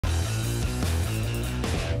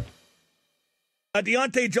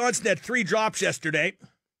Deontay Johnson had 3 drops yesterday.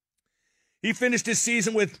 He finished his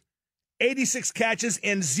season with 86 catches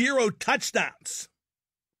and 0 touchdowns.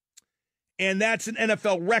 And that's an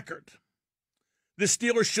NFL record. The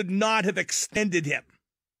Steelers should not have extended him.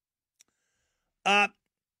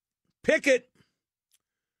 Pickett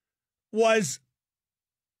was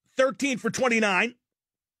 13 for 29,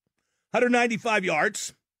 195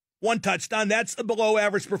 yards, 1 touchdown. That's a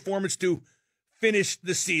below-average performance to finish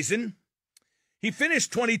the season. He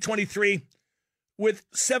finished 2023 with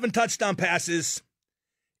 7 touchdown passes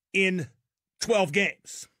in 12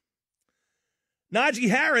 games. Najee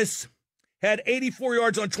Harris had 84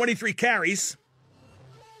 yards on 23 carries.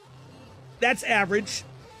 That's average.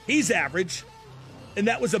 He's average. And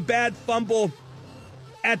that was a bad fumble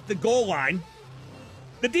at the goal line.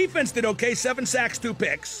 The defense did okay, 7 sacks, 2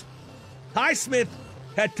 picks. Highsmith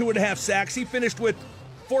had 2.5 sacks. He finished with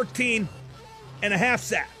 14.5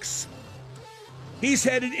 sacks. He's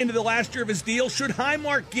headed into the last year of his deal. Should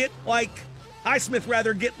Highsmith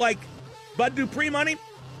get like Bud Dupree money?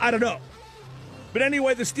 I don't know. But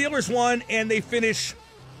anyway, the Steelers won, and they finish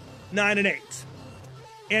 9-8.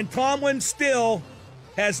 And Tomlin still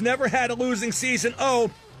has never had a losing season.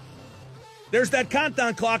 Oh, there's that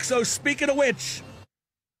countdown clock. So speaking of which,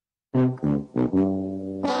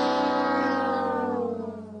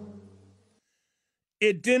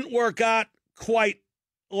 it didn't work out quite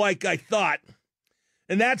like I thought.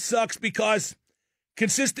 And that sucks because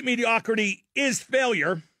consistent mediocrity is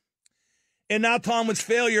failure. And now Tomlin's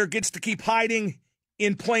failure gets to keep hiding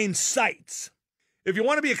in plain sight. If you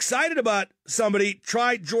want to be excited about somebody,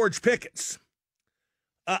 try George Pickens.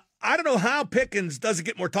 I don't know how Pickens doesn't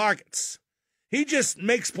get more targets. He just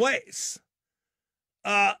makes plays.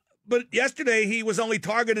 But yesterday he was only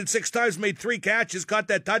targeted 6 times, made 3 catches, caught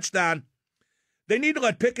that touchdown. They need to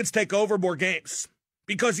let Pickens take over more games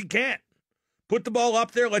because he can't. Put the ball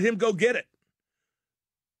up there, let him go get it.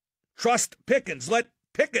 Trust Pickens. Let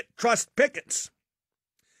Pickett trust Pickens.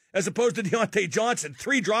 As opposed to Deontay Johnson,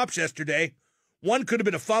 3 drops yesterday. 1 could have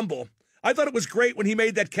been a fumble. I thought it was great when he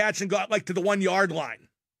made that catch and got like to the 1-yard line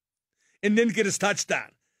and didn't get his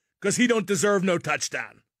touchdown because he don't deserve no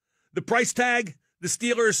touchdown. The price tag, the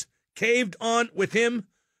Steelers caved on with him,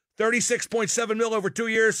 $36.7 million over 2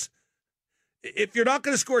 years. If you're not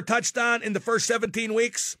going to score a touchdown in the first 17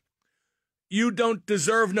 weeks, you don't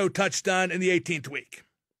deserve no touchdown in the 18th week.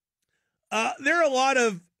 There are a lot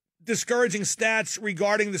of discouraging stats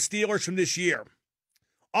regarding the Steelers from this year.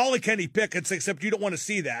 All of Kenny Pickett's, except you don't want to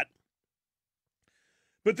see that.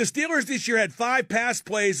 But the Steelers this year had 5 pass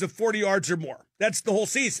plays of 40 yards or more. That's the whole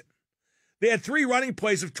season. They had 3 running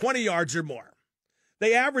plays of 20 yards or more.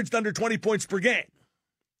 They averaged under 20 points per game.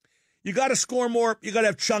 You got to score more. You got to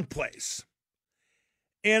have chunk plays.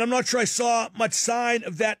 And I'm not sure I saw much sign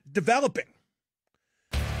of that developing.